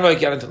hani tanoi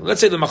ki hani tanoi. Let's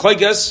say the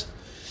machlokes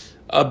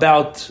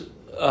about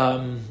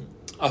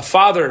a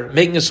father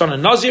making his son a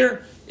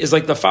nazir is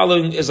like the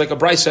following, is like a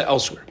brisa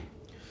elsewhere.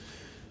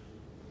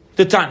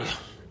 The Tanya.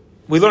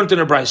 We learned in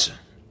a Brisa.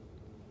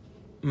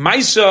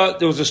 Maisa,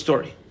 there was a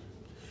story.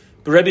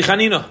 But Rabbi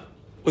Chanina,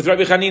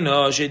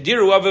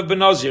 Shediru Aviv ben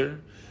Nazir,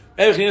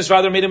 Rabbi Chanina's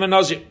father made him a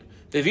Nazir.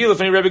 Vevil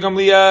from Rabbi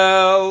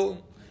Gamliel,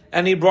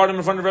 and he brought him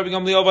in front of Rabbi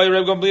Gamliel by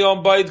Rabbi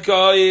Gamliel,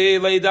 Baidkai,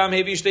 Leidam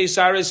Hevi Shtei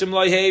Saris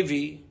Imlai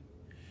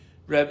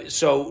Hevi.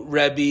 So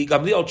Rabbi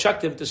Gamliel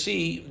checked him to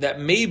see that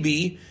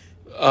maybe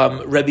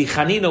Rabbi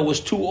Chanina was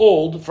too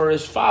old for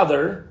his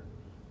father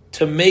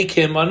to make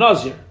him a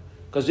Nazir.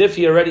 Because if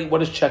he already,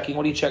 what are you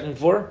checking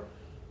for?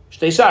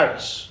 Shtei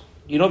Saris.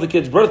 You know the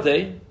kid's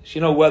birthday, so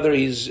you know whether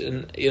he's,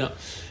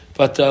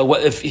 but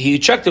if he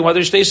checked him, whether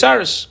he's Shtei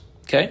Saris.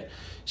 Okay?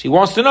 So he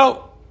wants to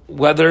know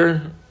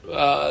whether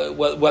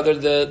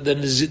the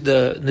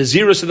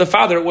Nazirus of the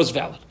father was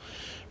valid.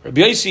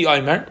 Rabbi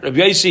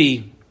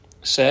Yosi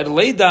said,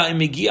 Leida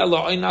imigia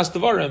la'oinas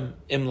devarim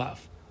imlav.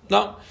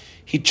 No,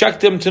 he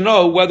checked him to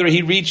know whether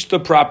he reached the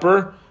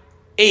proper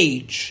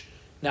age.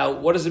 Now,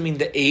 what does it mean,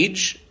 the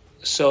age?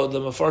 So the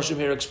Mefarshim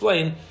here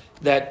explain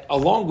that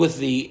along with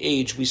the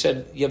age, we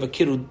said you have a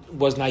kid who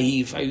was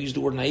naive. I used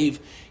the word naive.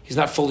 He's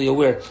not fully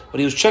aware. What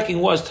he was checking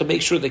was to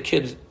make sure the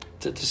kid,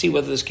 to see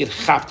whether this kid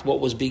chapped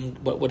what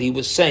he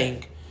was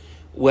saying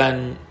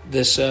when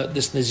this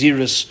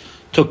Nazirus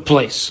took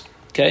place.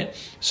 Okay?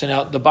 So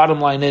now the bottom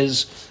line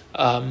is,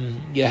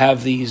 you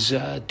have these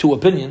two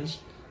opinions,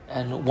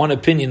 and one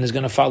opinion is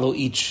going to follow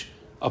each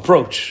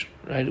approach,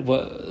 right?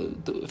 Well,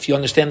 if you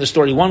understand the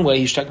story one way,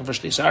 he's checking for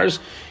Shtei Saris.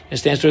 You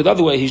understand the story the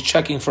other way, he's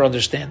checking for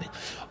understanding.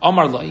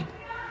 Amar Lai,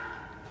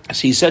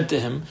 so he said to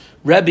him,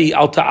 Rabbi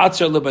al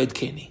ta'atzer lebayt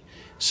keni.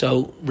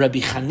 So Rabbi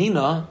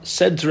Chanina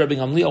said to Rabbi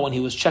Gamliel when he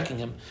was checking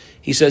him,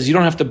 he says, you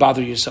don't have to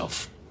bother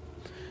yourself.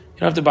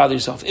 You don't have to bother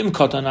yourself. Im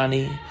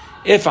katanani,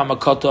 if I'm a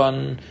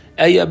katan,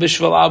 eya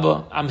b'shvel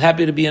abba, I'm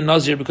happy to be a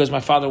Nazir because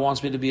my father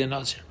wants me to be a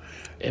Nazir.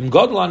 Im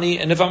godlani,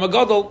 and if I'm a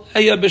gadol,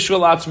 eya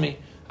b'shvel atzmi,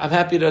 I'm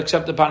happy to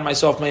accept upon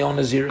myself my own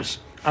Nazirus.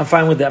 I'm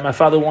fine with that. My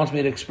father wants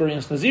me to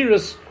experience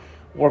Nazirus,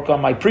 work on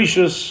my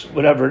precious,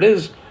 whatever it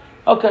is.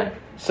 Okay,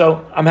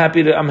 so I'm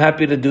happy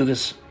to do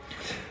this.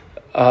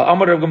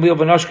 Amar Rav Gamliel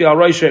ben Ashki al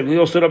Raishek.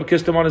 Gamliel stood up and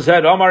kissed him on his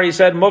head. Amar, he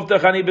said,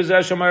 Muftachani b'zeh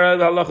shomar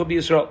halacha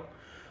b'Yisrael.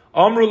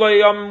 Amru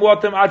lo'yam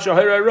watem ad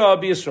shahira ra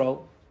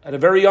b'Yisrael. At a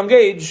very young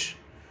age,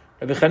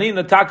 Rabbi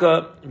Chanina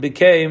Taka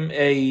became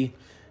a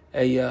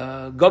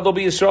gadol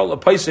b'Yisrael, a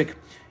paisik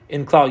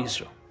in Klal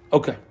Yisrael.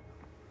 Okay.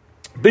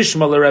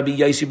 Bishma Rabbi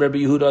Yaisi Rabbi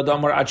Yehuda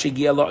Damar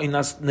Achigia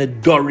Inas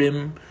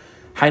Nedarim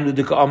Hainu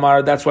Dika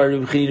Amar. That's why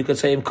Rabbi Chanina could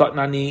say,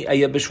 Katnani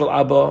Aya Bishval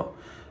Abba.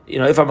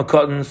 If I'm a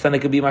cotton, then it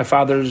could be my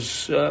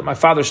father's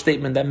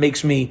statement that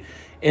makes me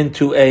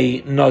into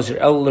a Nazir.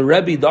 El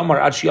Rebbe Damar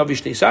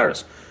Achiyavish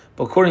Tesaris.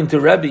 But according to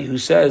Rebbe, who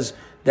says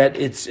that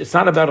it's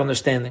not about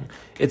understanding,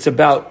 it's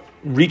about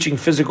reaching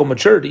physical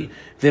maturity.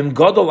 Vim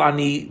Gadol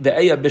Ani the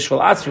Aya Bishval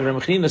Atzmi.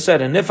 Rabbi Chanina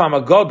said, and if I'm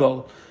a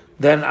Gadol,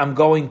 then I'm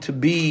going to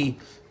be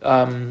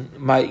I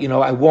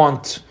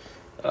want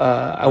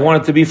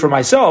it to be for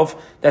myself.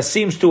 That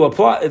seems to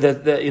apply.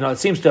 It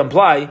seems to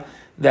imply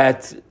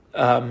that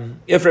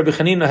if Rabbi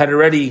Chanina had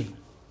already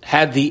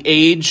had the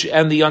age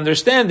and the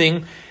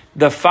understanding,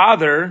 the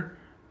father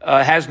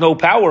has no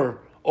power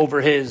over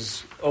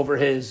his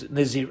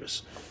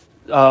Nazirus.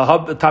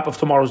 The top of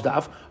tomorrow's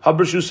daf.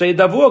 Habrishusei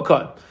davua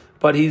kan,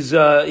 but he's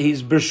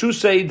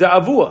bershusei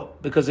da'avua,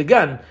 because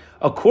again,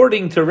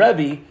 according to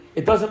Rebbe,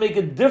 it doesn't make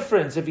a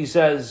difference if he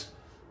says,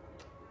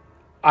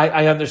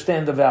 I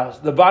understand the vows.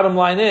 The bottom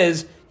line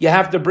is, you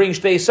have to bring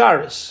Shtei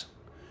Saris.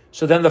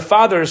 So then the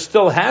father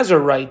still has a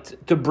right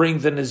to bring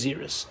the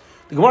Nazirus.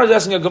 The Gemara is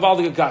asking a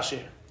Gavaldik Kasha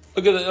here.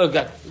 Look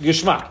at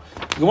Geshmak.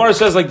 The Gemara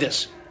says like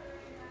this.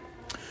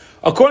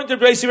 According to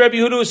Rabbi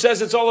Yehuda, who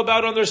says it's all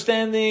about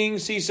understanding,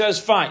 he says,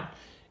 fine.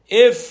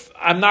 If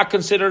I'm not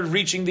considered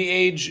reaching the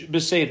age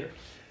Beseder,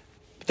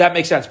 that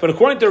makes sense. But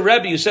according to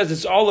Rebbe, who says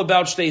it's all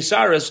about Shtei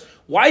Saris,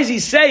 why is he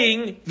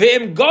saying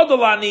V'im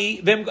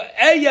Godolani V'im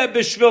Eya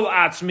B'Shvil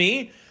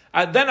Atzmi?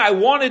 Then I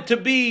want it to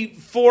be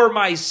for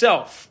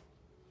myself.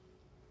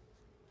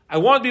 I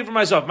want it to be for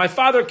myself. My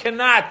father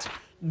cannot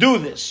do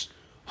this.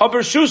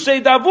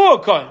 Habershusei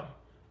Davu Koyim.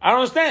 I don't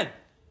understand.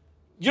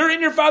 You're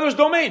in your father's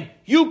domain.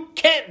 You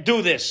can't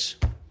do this.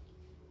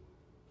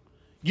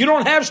 You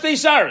don't have Shtei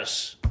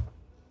Saris.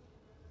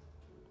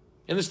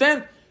 You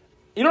understand?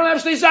 You don't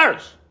have Shtei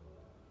Saris.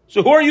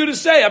 So who are you to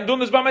say, I'm doing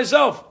this by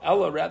myself?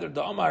 Allah, rather,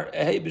 Da'amar,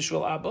 Ehei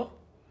Bishwal Abba,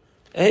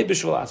 Ehei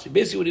Bishwal Asri.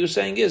 Basically what he was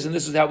saying is, and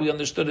this is how we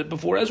understood it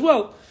before as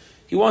well,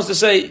 he wants to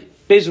say,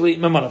 basically,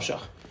 Memanav Shach.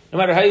 No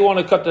matter how you want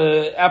to cut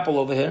the apple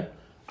over here,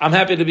 I'm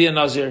happy to be a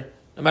Nazir.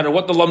 No matter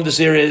what the lumdus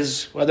here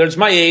is, whether it's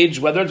my age,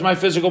 whether it's my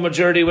physical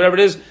maturity, whatever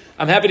it is,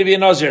 I'm happy to be a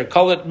Nazir.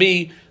 Call it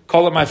me,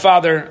 call it my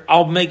father,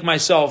 I'll make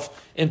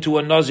myself into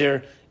a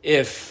Nazir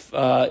if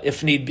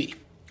need be.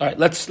 All right,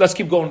 let's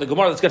keep going to the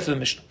Gemara. Let's get to the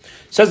Mishnah.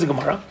 Says the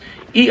Gemara,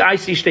 I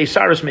see Shtei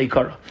Saris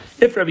meikara.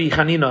 If Rabbi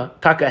Chanina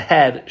Taka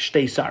had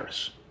Shtei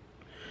Saris,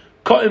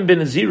 Ka'im ben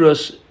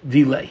Nazirus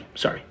delay.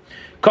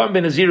 Ka'im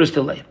ben Nazirus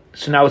delay.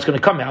 So now it's going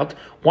to come out.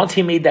 Once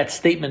he made that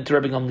statement to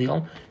Rabbi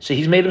Gamliel, so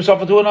he's made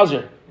himself into a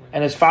Nazir.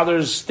 And his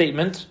father's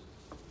statement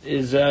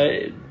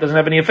doesn't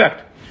have any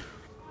effect.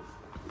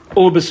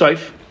 Ul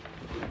b'soif.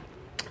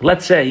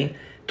 Let's say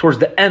towards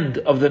the end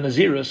of the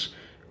Nazirus,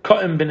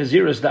 Ka'im ben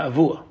Nazirus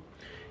da'avua,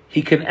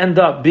 he can end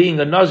up being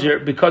a Nazir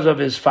because of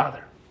his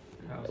father.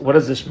 What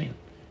does this mean?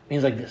 It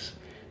means like this.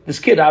 This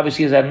kid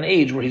obviously is at an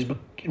age where he's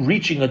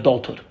reaching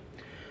adulthood.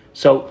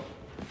 So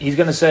he's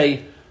going to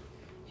say,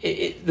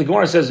 the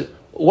Gemara says,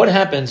 what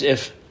happens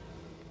if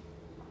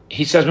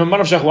he says, I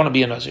want to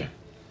be a Nazir?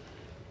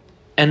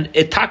 And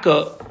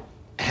Itaka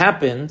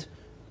happened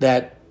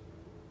that,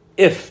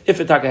 if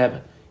Itaka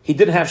happened, he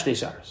didn't have Shtei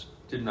Saras.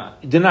 Did not.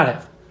 He did not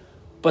have.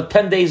 But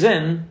 10 days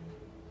in,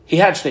 he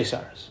had Shtei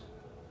Saras.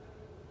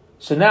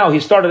 So now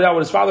he started out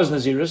with his father's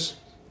Nazirus,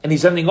 and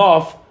he's ending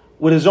off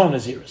with his own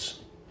Nazirus.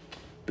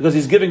 Because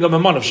he's giving him a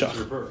man of Shach. It's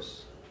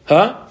reverse.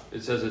 Huh?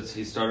 It says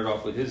he started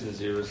off with his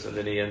Nazirus, and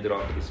then he ended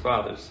off with his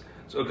father's.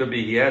 So it could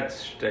be he had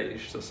Shtei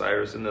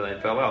Saras, and then they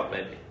fell out,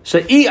 maybe. So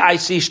I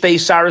see Shtei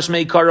Saras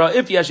may kara,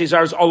 if he has Shtei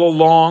Saras all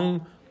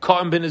along,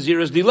 Ka'im ben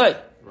Nazirus delay.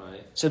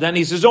 Right. So then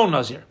he's his own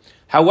Nazir.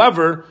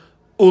 However,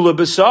 Ula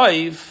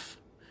B'Saif,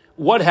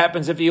 what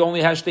happens if he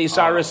only has Shtei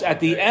Saras at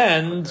the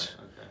end? Okay.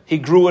 He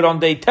grew it on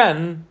day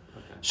 10,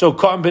 so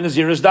Ka'im ben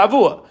Nazirus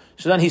davua.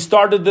 So then he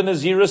started the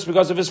Nazirus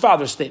because of his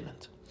father's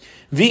statement.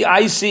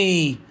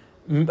 VIC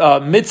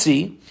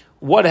Mitzi,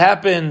 what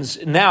happens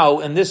now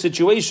in this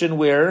situation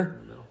where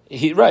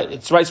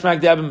it's right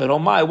smack dab in the middle.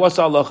 My what's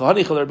Allah?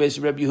 Rabbi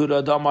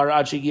Yehuda Damar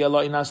Achigi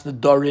Allah Inas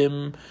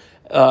Nedarim.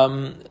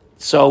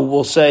 So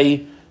we'll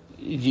say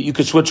you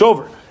could switch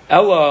over.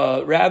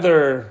 Ella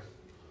rather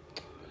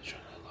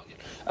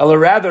the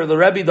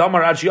Rebbe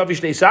Damar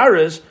Achiyavish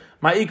Saras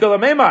Ma'ikal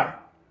Memar.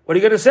 What are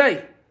you going to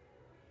say?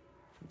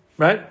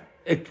 Right?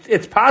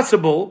 It's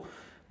possible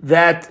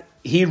that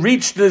he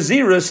reached the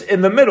Nazirus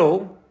in the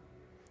middle,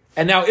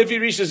 and now if he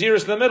reached the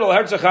Nazirus in the middle,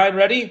 Herzachayim,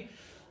 ready?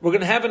 We're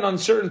going to have an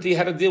uncertainty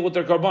how to deal with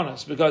their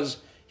karbanas, because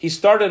he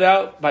started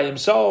out by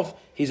himself,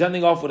 he's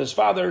ending off with his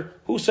father.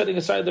 Who's setting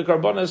aside the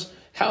karbanas?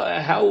 How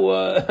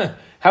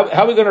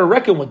are we going to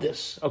reckon with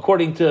this,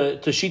 according to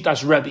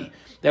Shitas Rebbe,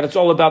 that it's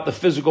all about the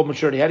physical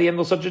maturity? How do you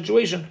handle such a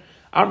situation?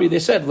 Amri, they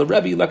said, Le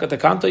Rebbe,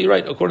 Lakatakanta, you're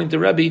right. According to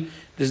Rebbe,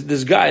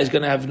 this guy is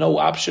going to have no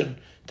option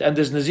to end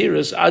his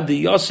Nazirus, Adi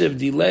Yosef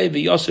Dilei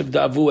v'Yosef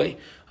Da'avue,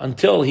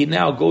 until he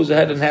now goes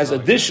ahead and has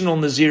additional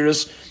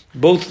Nazirus,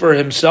 both for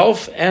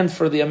himself and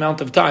for the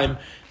amount of time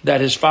that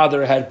his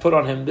father had put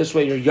on him. This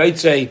way, your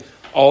Yaitse,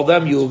 all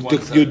them, you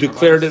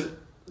declared it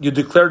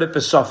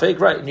Pesafek,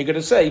 right? And you're going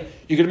to say,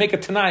 you're going to make a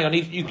Tanai on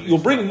each, you'll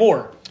bring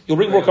more. You'll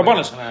bring more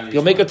karbanas.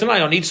 You'll make a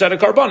Tanai on each side of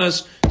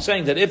karbanas,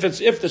 saying that if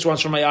this one's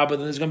for my Abba,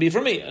 then it's going to be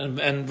for me,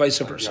 and vice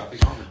versa.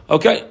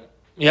 Okay,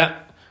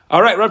 yeah.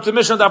 All right, we're up to the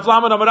mission of Daf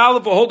Lamed Amud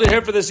Aleph. We'll hold it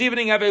here for this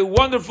evening. Have a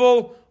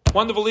wonderful,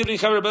 wonderful evening.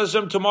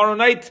 Tomorrow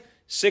night,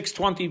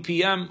 6:20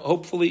 p.m.,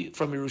 hopefully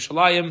from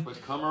Yerushalayim.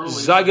 But come early.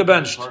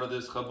 Zagabenched. Part of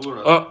this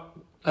Chabura. Oh,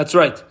 that's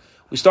right.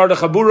 We start a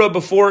Chabura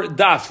before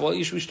Daf. Well,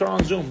 we start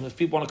on Zoom if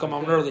people want to come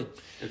on early.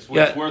 It's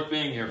worth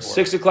being here for.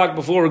 6 o'clock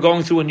before we're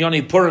going through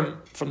Inyani Purim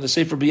from the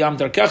Sefer B'Yam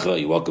Darkecha.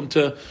 You're welcome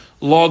to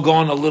log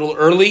on a little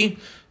early.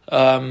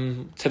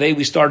 Today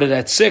we started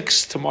at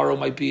 6. Tomorrow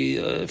might be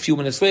a few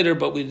minutes later,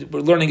 but we're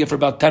learning it for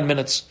about 10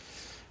 minutes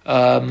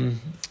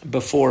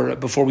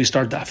before we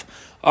start Daf.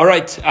 All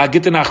right,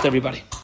 Gute Nacht, everybody.